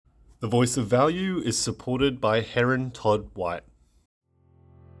The Voice of Value is supported by Heron Todd White.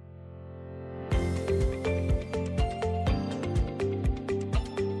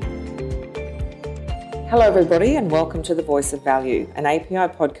 Hello everybody and welcome to The Voice of Value, an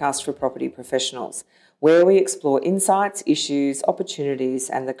API podcast for property professionals, where we explore insights, issues, opportunities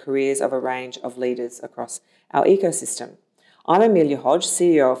and the careers of a range of leaders across our ecosystem. I'm Amelia Hodge,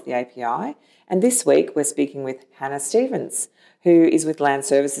 CEO of the API, and this week we're speaking with Hannah Stevens, who is with Land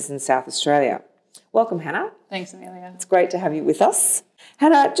Services in South Australia. Welcome, Hannah. Thanks, Amelia. It's great to have you with us.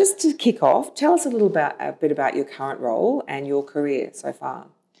 Hannah, just to kick off, tell us a bit about your current role and your career so far.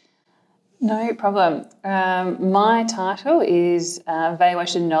 No problem. My title is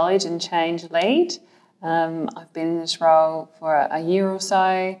Valuation Knowledge and Change Lead. I've been in this role for a year or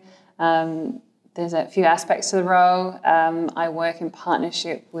so. There's a few aspects to the role. I work in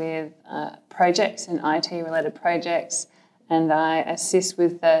partnership with projects and IT-related projects, and I assist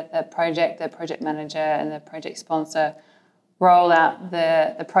with the project manager and the project sponsor roll out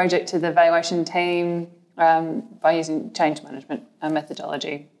the project to the valuation team by using change management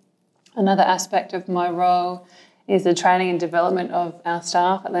methodology. Another aspect of my role is the training and development of our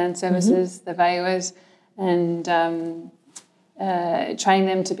staff at Land Services, the valuers, and train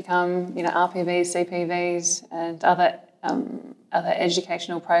them to become, RPVs, CPVs, and other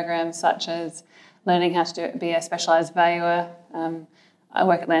educational programs such as learning how to be a specialised valuer. I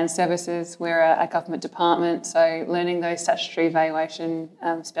work at Land Services. We're a government department, so learning those statutory valuation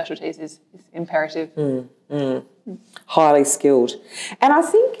specialties is imperative. Highly skilled. And I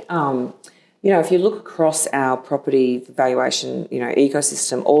think, if you look across our property valuation,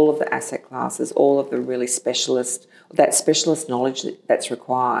 ecosystem, all of the asset classes, all of the really specialist knowledge that's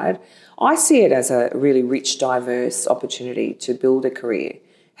required, I see it as a really rich, diverse opportunity to build a career.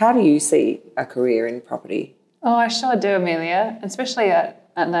 How do you see a career in property? Oh, I sure do, Amelia, especially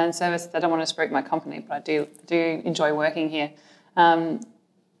at Land Services. I don't want to speak my company, but I do enjoy working here.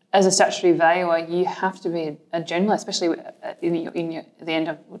 As a statutory valuer, you have to be a generalist, especially towards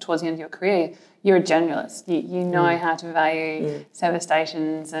the end of your career. You're a generalist. You know how to value service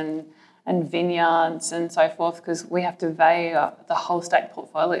stations and vineyards and so forth, because we have to value the whole state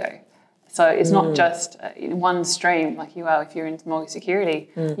portfolio. So it's not just one stream like you are if you're into mortgage security.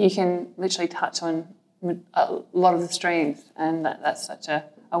 You can literally touch on a lot of the streams, and that's such a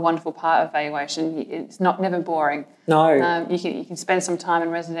wonderful part of valuation. It's never boring. No. You can spend some time in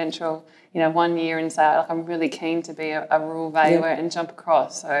residential, 1 year and say, I'm really keen to be a rural valuer and jump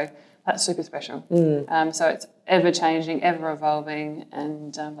across. So that's super special. So it's ever changing, ever evolving,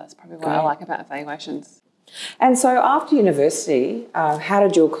 and that's probably what I like about valuations. And so after university, how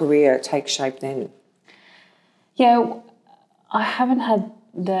did your career take shape then? Yeah, I haven't had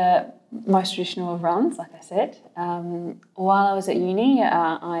the most traditional of runs, like I said. While I was at uni,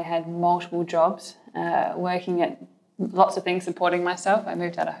 I had multiple jobs, working at lots of things, supporting myself. I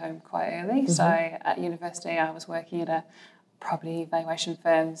moved out of home quite early. So at university, I was working at a property valuation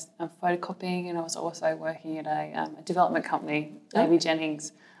firm's photocopying, and I was also working at a development company,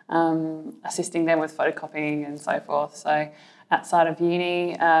 AVJennings, assisting them with photocopying and so forth. So outside of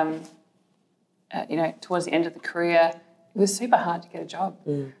uni, towards the end of the career, it was super hard to get a job.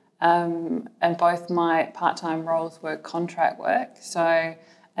 And both my part-time roles were contract work. So,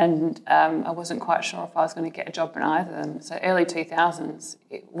 I wasn't quite sure if I was going to get a job in either of them. So early 2000s,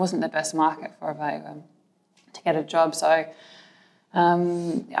 it wasn't the best market for a valuer to get a job. So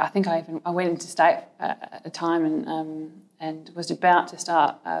I think I went into state at a time and was about to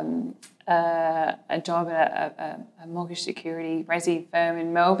start a job at a mortgage security resi firm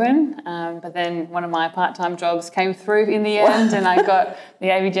in Melbourne, but then one of my part-time jobs came through in the end, and I got the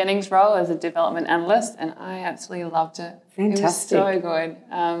AVJennings role as a development analyst, and I absolutely loved it. Fantastic. It was so good.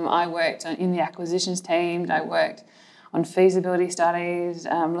 I worked in the acquisitions team. I worked on feasibility studies,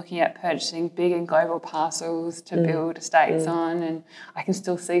 looking at purchasing big and global parcels to build estates on, and I can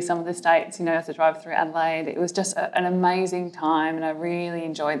still see some of the estates, as I drive through Adelaide. It was just an amazing time, and I really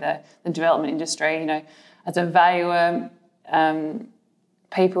enjoyed the development industry. As a valuer,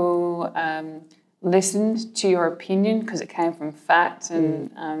 people listened to your opinion because it came from fact,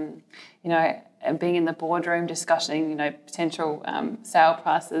 and and being in the boardroom discussing, potential sale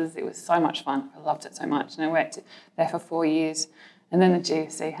prices. It was so much fun. I loved it so much. And I worked there for 4 years. And then the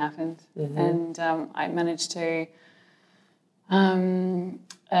GFC happened. And I managed to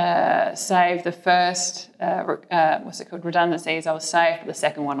save the first, redundancies. I was safe, but the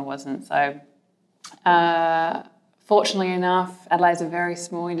second one I wasn't. So fortunately enough, Adelaide's a very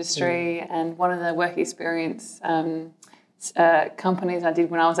small industry, and one of the work experience companies I did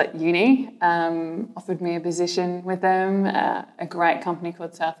when I was at uni, offered me a position with them, a great company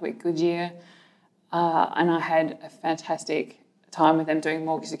called Southwick Goodyear, and I had a fantastic time with them doing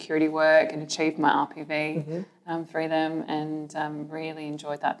mortgage security work and achieved my RPV through them, and really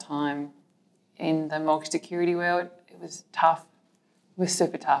enjoyed that time in the mortgage security world. It was tough. It was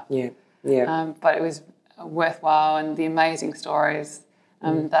super tough. But it was worthwhile, and the amazing stories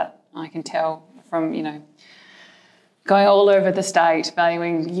that I can tell from, going all over the state,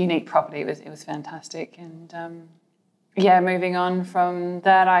 valuing unique property. It was fantastic. And, moving on from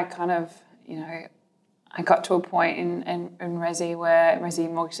that, I kind of, I got to a point in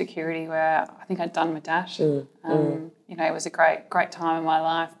Resi Mortgage Security where I think I'd done my dash. It was a great time in my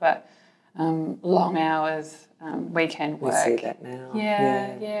life, but long hours, weekend work. We see that now.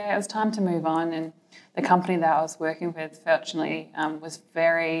 Yeah, it was time to move on. And the company that I was working with, fortunately, was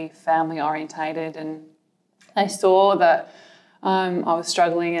very family orientated, and they saw that I was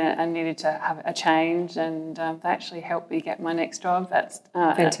struggling and needed to have a change, and they actually helped me get my next job. That's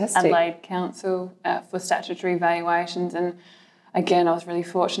Adelaide Council for statutory valuations. And again, I was really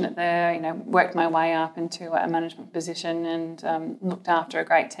fortunate there, worked my way up into a management position and looked after a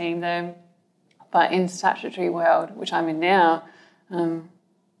great team there. But in the statutory world, which I'm in now,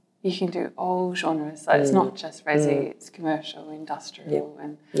 you can do all genres. So it's not just resi, it's commercial, industrial,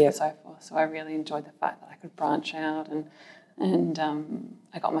 and so forth. So I really enjoyed the fact that I could branch out, and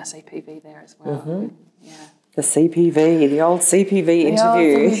I got my CPV there as well. The CPV, the old CPV interview.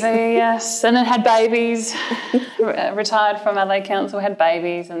 The old CPV, yes. And then had babies, retired from Adelaide Council, had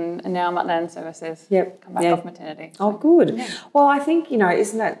babies, and now I'm at Land Services. Come back off maternity. Oh, good. Yeah. Well, I think,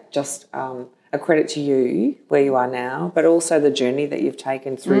 isn't that just a credit to you where you are now, but also the journey that you've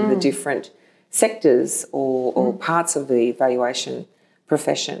taken through the different sectors or parts of the valuation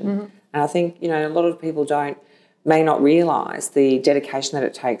profession. And I think, a lot of people may not realise the dedication that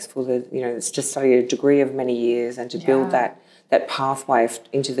it takes for it's to study a degree of many years and to build that pathway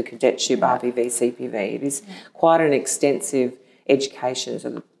into the cadetship, RPV, CPV. It is quite an extensive education.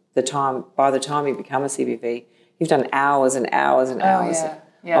 So by the time you become a CPV, you've done hours and hours and hours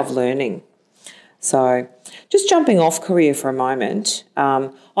of learning. So just jumping off career for a moment, I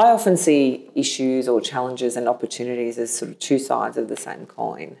often see issues or challenges and opportunities as sort of two sides of the same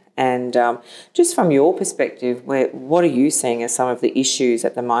coin. And just from your perspective, what are you seeing as some of the issues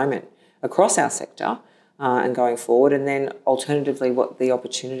at the moment across our sector and going forward? And then alternatively, what the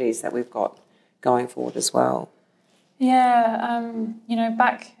opportunities that we've got going forward as well?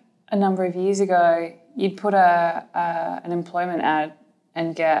 Back a number of years ago, you'd put an employment ad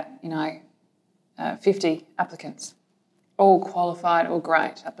and get, 50 applicants, all qualified, all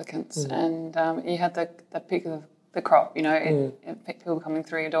great applicants, and you had the pick of the crop, people coming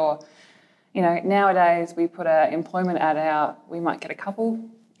through your door. Nowadays we put an employment ad out, we might get a couple,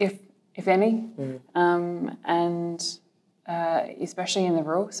 if any, and especially in the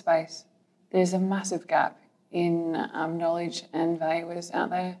rural space, there's a massive gap in knowledge and valuers out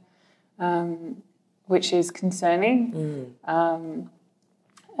there, which is concerning.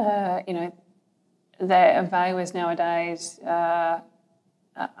 The valuers nowadays are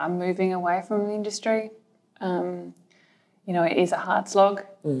moving away from the industry. It is a hard slog.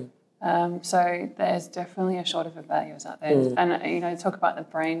 So there's definitely a shortage of valuers out there. And, talk about the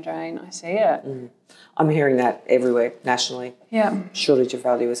brain drain, I see it. I'm hearing that everywhere nationally. Shortage of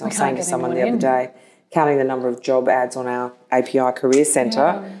valuers. I was saying to someone the other day, counting the number of job ads on our API Career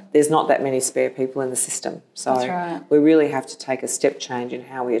Centre, there's not that many spare people in the system. So we really have to take a step change in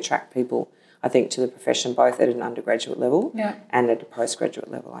how we attract people, I think, to the profession, both at an undergraduate level and at a postgraduate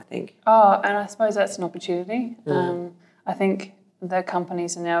level, I think. Oh, and I suppose that's an opportunity. I think the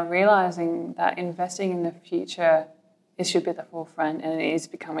companies are now realising that investing in the future, it should be at the forefront, and it is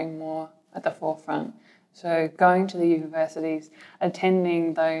becoming more at the forefront. So going to the universities,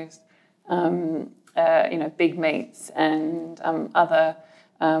 attending those, big meets and other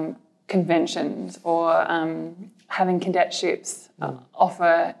conventions, or having cadetships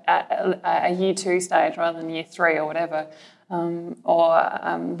offer at a year 2 stage rather than year 3 or whatever,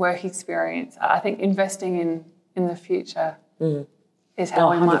 or work experience. I think investing in the future is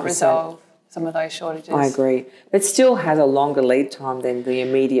how we might resolve some of those shortages. I agree. But still has a longer lead time than the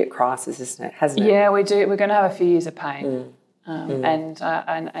immediate crisis, isn't it? Hasn't it? Yeah, we do. We're going to have a few years of pain. And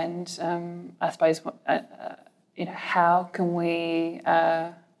I suppose, how can we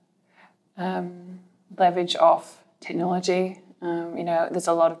leverage off technology? There's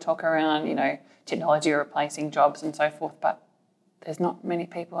a lot of talk around, technology replacing jobs and so forth, but there's not many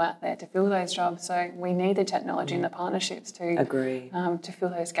people out there to fill those jobs. So we need the technology and the partnerships to fill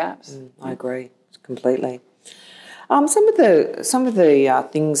those gaps. I agree completely. Some of the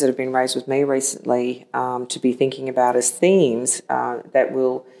things that have been raised with me recently to be thinking about as themes that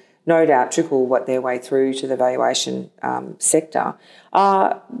will no doubt trickle their way through to the valuation sector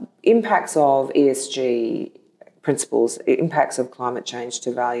are impacts of ESG principles, impacts of climate change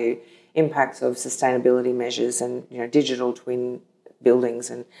to value, impacts of sustainability measures, and digital twin buildings.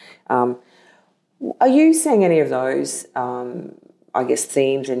 And are you seeing any of those, I guess,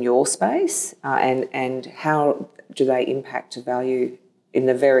 themes in your space, and how do they impact to value in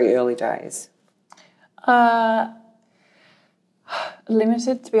the very early days?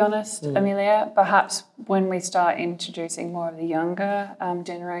 Limited, to be honest, Amelia. Perhaps when we start introducing more of the younger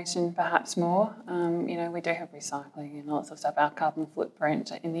generation, perhaps more. We do have recycling and lots of stuff. Our carbon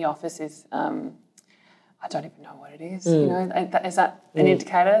footprint in the office is, I don't even know what it is. Is that an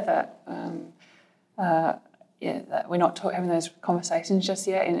indicator that, that we're not having those conversations just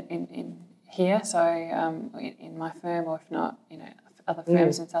yet in here? So in my firm, or if not, other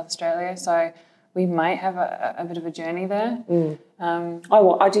firms in South Australia. So we might have a bit of a journey there.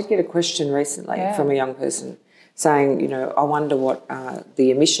 I did get a question recently from a young person saying, I wonder what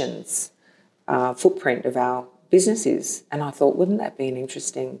the emissions footprint of our business is. And I thought, wouldn't that be an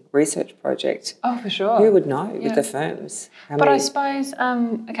interesting research project? Oh, for sure. Who would know with the firms? I suppose,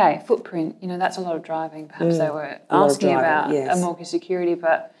 footprint, that's a lot of driving. Perhaps they were asking about a mortgage security,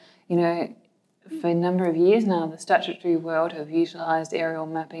 but, for a number of years now, the statutory world have utilised aerial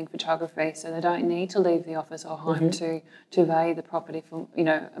mapping photography, so they don't need to leave the office or home to value the property for,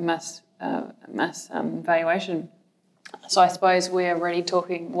 a mass valuation. So I suppose we're already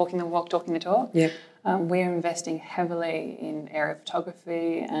walking the walk, talking the talk. Yep. We're investing heavily in aerial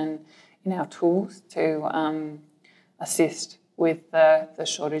photography and in our tools to assist with the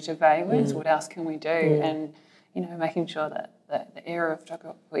shortage of valuers. What else can we do? And, making sure that the area of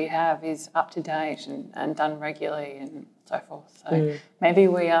photography we have is up to date and done regularly and so forth. So maybe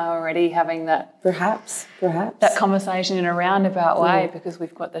we are already having that perhaps that conversation in a roundabout way because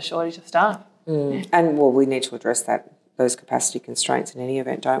we've got the shortage of staff. And we need to address those capacity constraints in any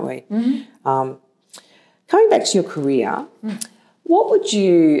event, don't we? Coming back to your career, what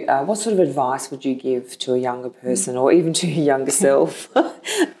sort of advice would you give to a younger person or even to your younger self?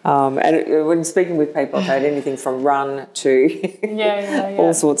 And when speaking with people, I've heard anything from run to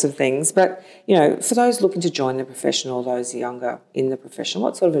all sorts of things. But, for those looking to join the profession or those younger in the profession,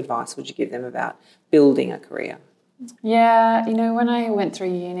 what sort of advice would you give them about building a career? Yeah, when I went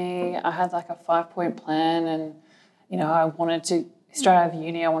through uni, I had like a 5-point plan and, I wanted to, straight out of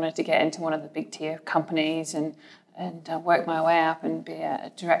uni, I wanted to get into one of the big tier companies and work my way up and be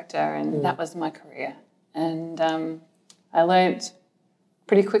a director, and that was my career. And I learnt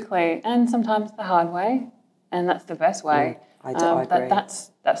pretty quickly, and sometimes the hard way, and that's the best way. I agree.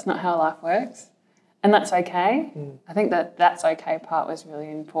 That's not how life works, and that's okay. I think that's okay part was really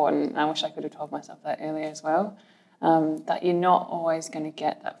important, and I wish I could have told myself that earlier as well, that you're not always going to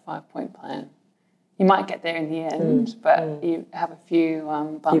get that 5-point plan. You might get there in the end, but you have a few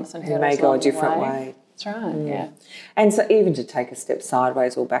bumps and hurdles. You may go a different way. That's right, yeah. And so even to take a step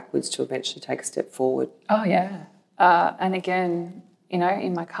sideways or backwards to eventually take a step forward. Oh, yeah. And again,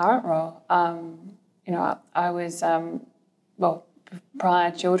 in my current role, I was,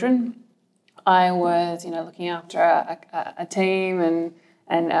 prior children, I was, looking after a team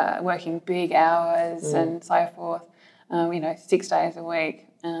and working big hours and so forth, 6 days a week.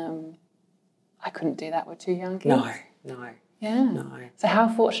 I couldn't do that with 2 young kids. No. Yeah. No. So how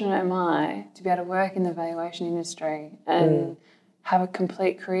fortunate am I to be able to work in the valuation industry and have a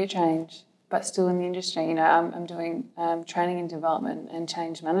complete career change, but still in the industry? I'm doing training and development and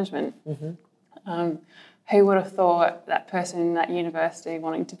change management. Who would have thought that person in that university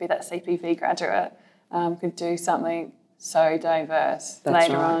wanting to be that CPV graduate could do something so diverse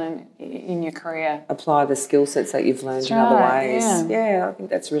later on in your career? Apply the skill sets that you've learned in other ways. Yeah, I think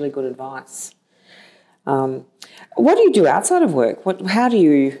that's really good advice. What do you do outside of work? How do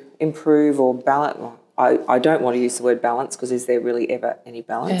you improve or balance? I don't want to use the word balance because is there really ever any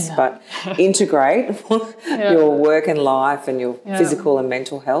balance? Yeah, no. But integrate your work and life and your physical and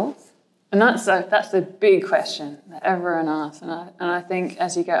mental health. And that's the big question that everyone asks. And I think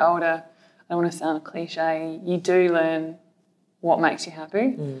as you get older, I don't want to sound cliche, you do learn what makes you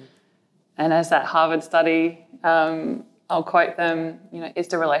happy. And as that Harvard study, I'll quote them, it's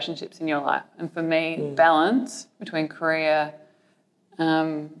the relationships in your life. And for me, balance between career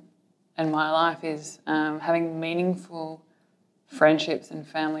and my life is having meaningful friendships and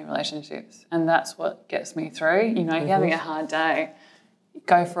family relationships. And that's what gets me through. You're having a hard day,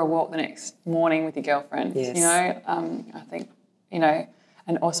 go for a walk the next morning with your girlfriend. Yes. I think,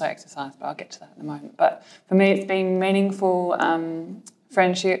 and also exercise, but I'll get to that in a moment. But for me, it's been meaningful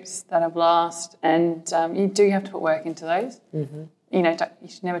friendships that have lasted, and you do have to put work into those. Mm-hmm. You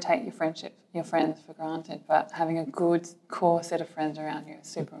should never take your friends for granted, but having a good core set of friends around you is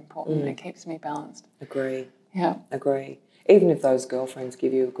super important. It keeps me balanced. Agree. Yeah. Agree. Even if those girlfriends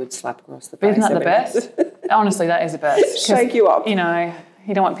give you a good slap across the face. Isn't that the best? Honestly, that is the best. Shake you up. You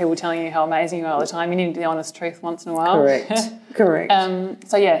don't want people telling you how amazing you are all the time. You need the honest truth once in a while. Correct.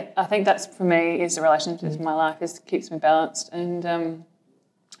 So, yeah, I think that's, for me, is the relationships in my life. It keeps me balanced and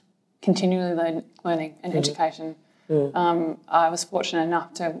continually learning and education. I was fortunate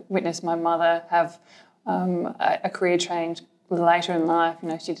enough to witness my mother have a career change later in life.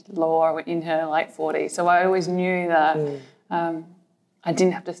 She did law in her late 40s. So I always knew that I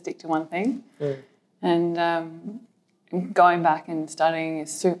didn't have to stick to one thing. And going back and studying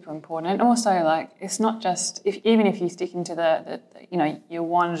is super important. And also, it's not just, even if you stick into your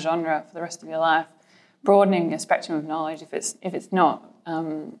one genre for the rest of your life, broadening your spectrum of knowledge, if it's not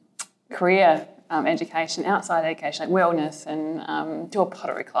career education, outside education, like wellness, and do a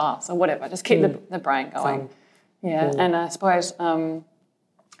pottery class or whatever. Just keep the brain going. Yeah, and I suppose the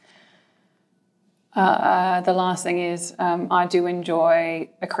last thing is I do enjoy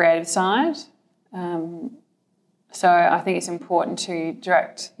a creative side. So I think it's important to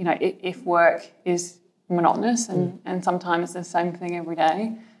direct, if work is monotonous and sometimes the same thing every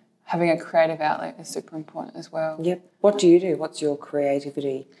day, having a creative outlet is super important as well. Yep. What do you do? What's your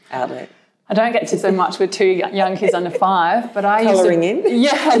creativity outlet? I don't get to so much with 2 young kids under 5, but I colouring in?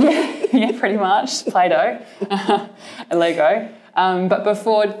 Yeah, pretty much. Play-Doh and Lego. But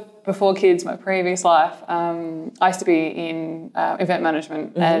before kids, my previous life, I used to be in event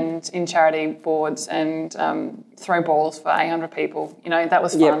management and in charity boards and throw balls for 800 people. That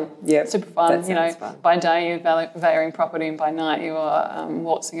was fun. Yep. Super fun. Fun. By day you're valuing property and by night you are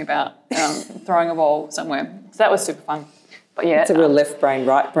waltzing about throwing a ball somewhere. So that was super fun. But yeah, it's a real left brain,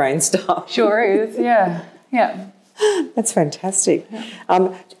 right brain stuff. Sure is, yeah. That's fantastic.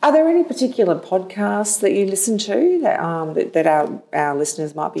 Are there any particular podcasts that you listen to that our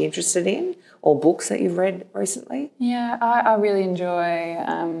listeners might be interested in, or books that you've read recently? Yeah, I really enjoy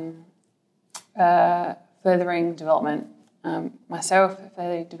furthering development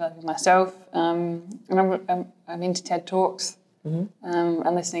further developing myself. And I'm into TED Talks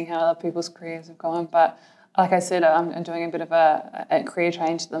and listening how other people's careers have gone. But like I said, I'm doing a bit of a career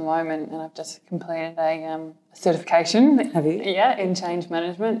change at the moment, and I've just completed a certification. Have you? Yeah, in change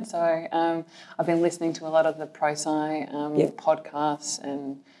management. So I've been listening to a lot of the ProSci podcasts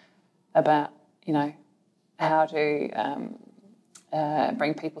and about, how to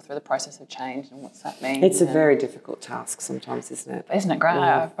bring people through the process of change and what's that mean. It's a very difficult task sometimes, isn't it? Isn't it great?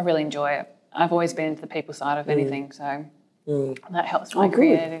 Yeah. I really enjoy it. I've always been into the people side of anything, so that helps my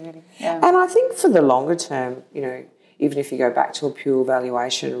creativity. Yeah. And I think for the longer term, even if you go back to a pure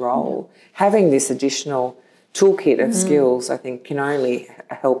valuation role, having this additional toolkit of skills, I think, can only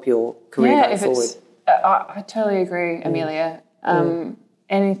help your career go forward. I totally agree, Amelia.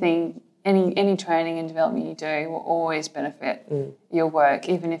 Any training and development you do will always benefit your work,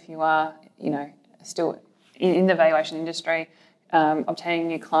 even if you are, still in the valuation industry. Obtaining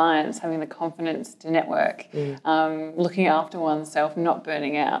new clients, having the confidence to network, looking after oneself, not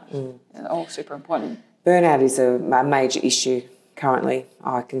burning out, all super important. Burnout is a major issue currently.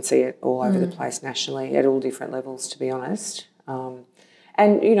 I can see it all over the place nationally at all different levels, to be honest. And,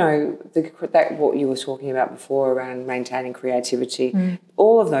 that what you were talking about before around maintaining creativity,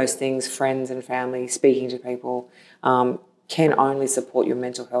 all of those things, friends and family, speaking to people, can only support your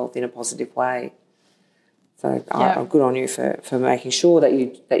mental health in a positive way. So I'm good on you for making sure that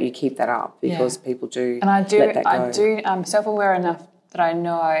you keep that up, because people do let that go. I'm self-aware enough that I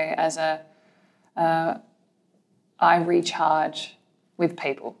know as I recharge with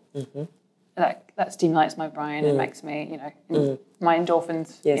people. That stimulates my brain and makes me, my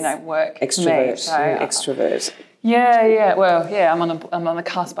endorphins, work. Extrovert, for me. extrovert. Yeah. Well, yeah, I'm on the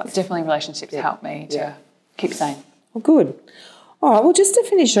cusp, but definitely relationships help me to keep sane. Well, good. All right. Well, just to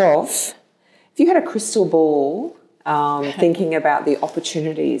finish off, if you had a crystal ball, thinking about the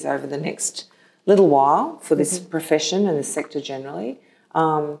opportunities over the next little while for this profession and this sector generally,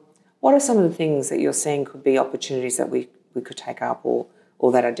 what are some of the things that you're seeing could be opportunities that we could take up, or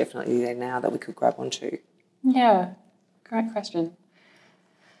that are definitely there now that we could grab onto? Yeah, great question.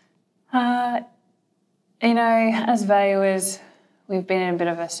 As valuers, we've been in a bit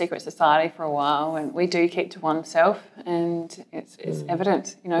of a secret society for a while, and we do keep to oneself, and it's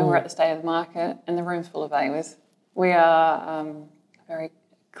evident. We're at the state of the market and the room's full of valuers. We are very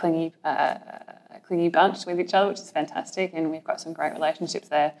clingy clingy bunch with each other, which is fantastic, and we've got some great relationships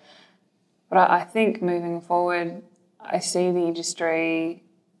there. But I think moving forward, I see the industry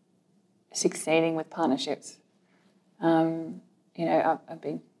succeeding with partnerships. I've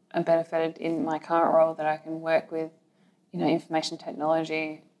benefited in my current role that I can work with, information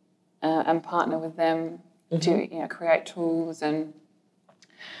technology and partner with them to, create tools and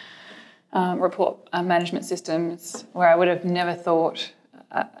report management systems where I would have never thought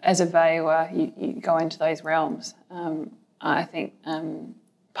as a valuer you go into those realms. I think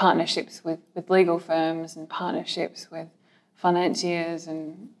partnerships with legal firms and partnerships with financiers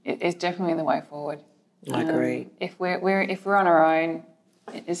and it is definitely the way forward. I agree. If we're on our own,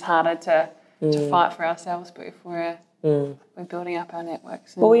 it's harder to fight for ourselves. But if we're building up our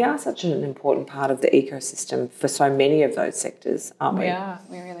networks, Well, we are such an important part of the ecosystem for so many of those sectors, aren't we? we are.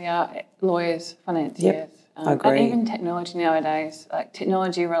 We really are. Lawyers, financiers, I agree. and even technology nowadays. Like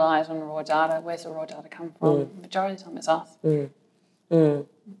technology relies on raw data. Where's the raw data come from? The majority of the time, it's us.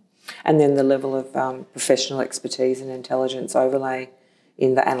 And then the level of professional expertise and intelligence overlay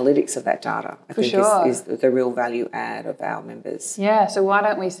in the analytics of that data, I think is the real value add of our members. Yeah, so why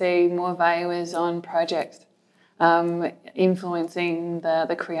don't we see more valuers on projects influencing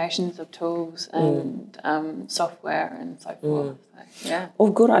the creations of tools and software and so forth. So, yeah.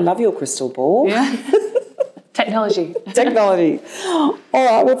 Oh, good. I love your crystal ball. Yeah. Technology. All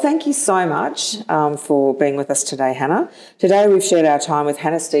right. Well, thank you so much for being with us today, Hannah. Today we've shared our time with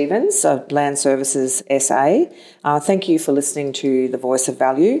Hannah Stevens of Land Services SA. Thank you for listening to The Voice of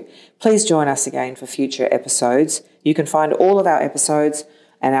Value. Please join us again for future episodes. You can find all of our episodes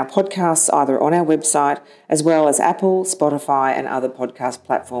and our podcasts either on our website as well as Apple, Spotify and other podcast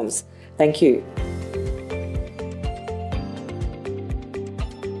platforms. Thank you.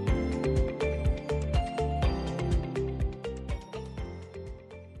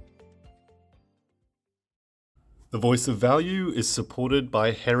 The Voice of Value is supported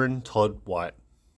by Todd White.